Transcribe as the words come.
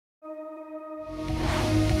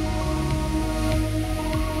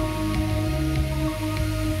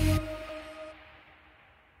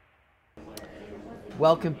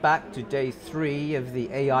Welcome back to day 3 of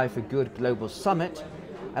the AI for Good Global Summit.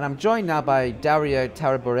 And I'm joined now by Dario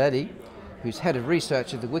Taborelli, who's head of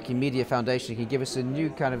research at the Wikimedia Foundation. He can give us a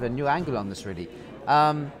new angle on this, really.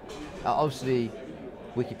 Obviously,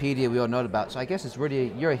 Wikipedia we all know about, so I guess it's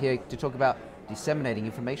really, you're here to talk about disseminating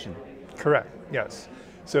information. Correct, yes.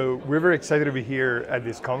 So we're very excited to be here at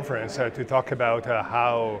this conference to talk about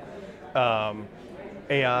how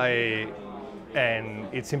AI and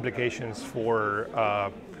its implications for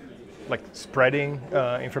spreading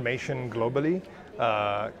information globally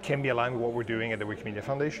can be aligned with what we're doing at the Wikimedia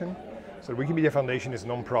Foundation. So the Wikimedia Foundation is a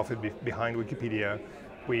non-profit behind Wikipedia.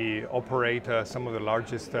 We operate some of the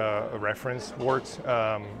largest reference works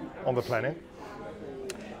on the planet.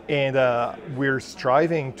 And we're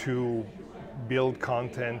striving to build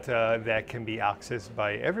content that can be accessed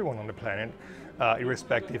by everyone on the planet,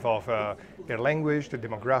 irrespective of their language, their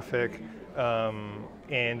demographic,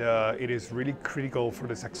 and it is really critical for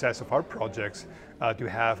the success of our projects to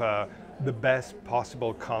have the best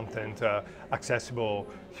possible content accessible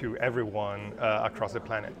to everyone across the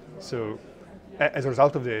planet. So as a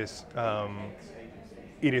result of this,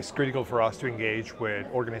 it is critical for us to engage with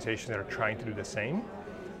organizations that are trying to do the same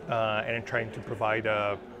and trying to provide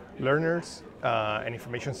learners and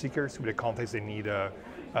information seekers with the context they need to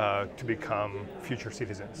become future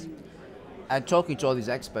citizens. And talking to all these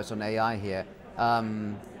experts on AI here,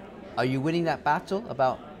 are you winning that battle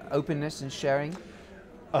about openness and sharing?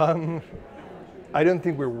 I don't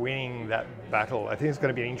think we're winning that battle. I think it's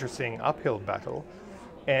going to be an interesting uphill battle.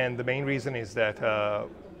 And the main reason is that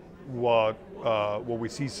what we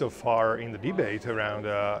see so far in the debate around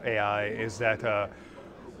AI is that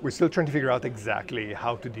we're still trying to figure out exactly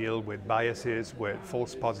how to deal with biases, with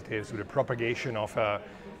false positives, with the propagation of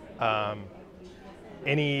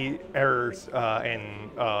any errors and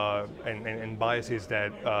biases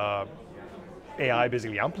that AI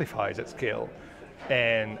basically amplifies at scale.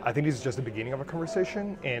 And I think this is just the beginning of a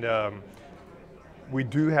conversation. And we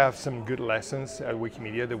do have some good lessons at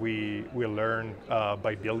Wikimedia that we learn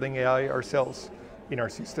by building AI ourselves in our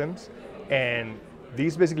systems. And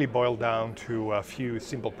these basically boil down to a few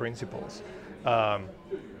simple principles.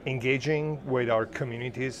 Engaging with our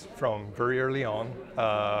communities from very early on,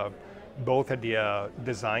 both at the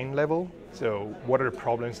design level, so what are the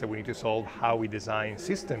problems that we need to solve, how we design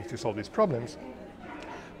systems to solve these problems,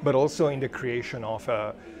 but also in the creation of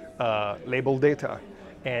labeled data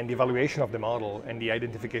and the evaluation of the model and the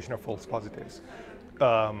identification of false positives.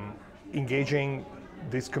 Engaging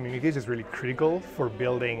these communities is really critical for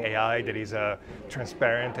building AI that is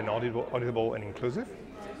transparent and auditable and inclusive.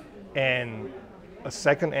 And a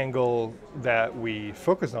second angle that we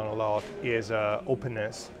focus on a lot is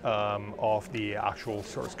openness of the actual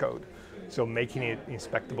source code. So making it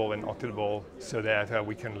inspectable and auditable so that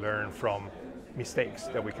we can learn from mistakes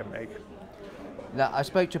that we can make. Now, I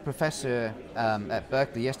spoke to a professor at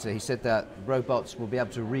Berkeley yesterday. He said that robots will be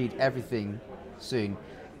able to read everything soon.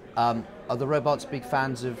 Are the robots big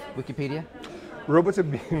fans of Wikipedia? Robots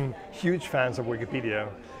have been huge fans of Wikipedia.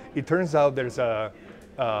 It turns out there's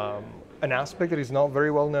an aspect that is not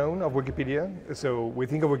very well known of Wikipedia. So we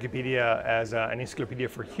think of Wikipedia as an encyclopedia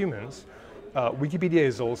for humans. Wikipedia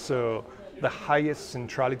is also the highest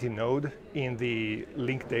centrality node in the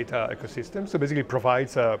linked data ecosystem. So basically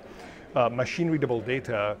provides machine-readable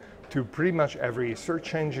data to pretty much every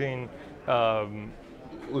search engine,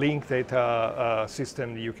 linked data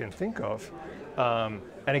system that you can think of. And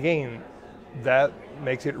again, that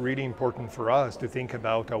makes it really important for us to think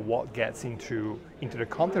about what gets into the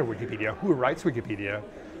content of Wikipedia, who writes Wikipedia,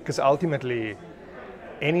 because ultimately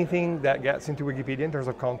anything that gets into Wikipedia in terms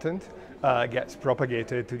of content gets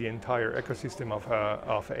propagated to the entire ecosystem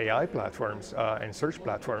of AI platforms and search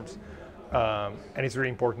platforms. And it's really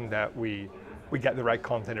important that we get the right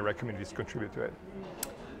content and the right communities contribute to it.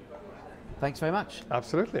 Thanks very much.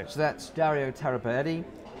 Absolutely. So that's Dario Taborelli,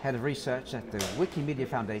 head of research at the Wikimedia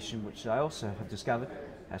Foundation, which I also have discovered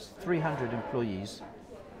has 300 employees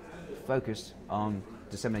focused on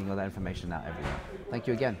disseminating all that information out everywhere. Thank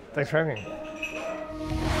you again. Thanks for having me.